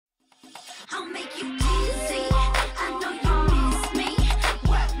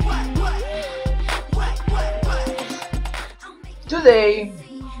Today,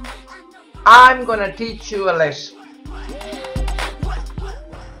 I'm gonna teach you a lesson.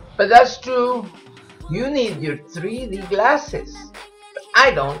 But that's true, you need your 3D glasses. But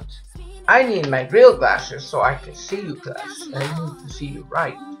I don't. I need my real glasses so I can see you, class. I need to see you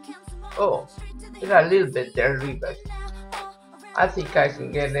right. Oh, they're a little bit dirty, but I think I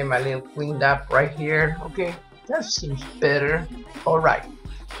can get them a little cleaned up right here. Okay, that seems better. Alright.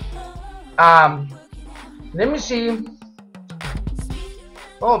 Let me see.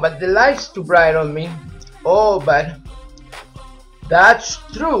 Oh, but the light's too bright on me. Oh, but that's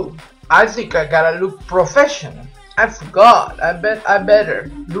true. I think I gotta look professional. I forgot. I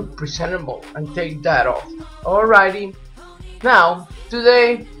better look presentable and take that off. Alrighty. Now,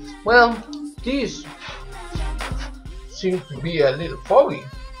 today, well, this seems to be a little foggy.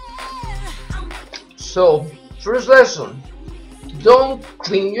 So, first lesson. Don't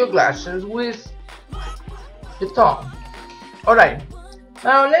clean your glasses with the tongue. Alright.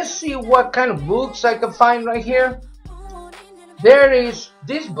 Now let's see what kind of books I can find right here. There is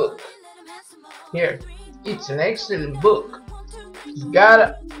this book. Here. It's an excellent book. It's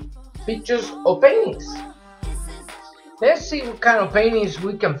got pictures of paintings. Let's see what kind of paintings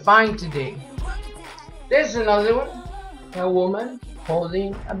we can find today. There's another one. A woman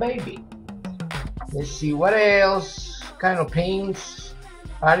holding a baby. Let's see what else kind of paintings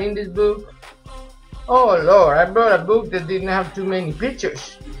are in this book. Oh Lord, I brought a book that didn't have too many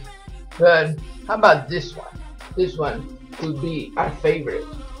pictures. But how about this one? This one could be our favorite.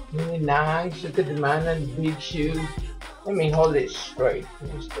 Really nice. Look at the man and the big shoes. Let me hold it straight.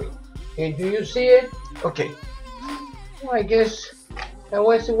 Okay, do you see it? Okay. Well, I guess that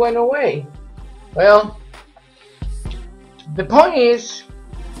went away. Well, the point is,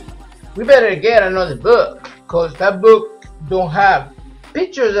 we better get another book, because that book don't have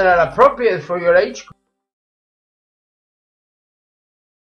pictures that are appropriate for your age group.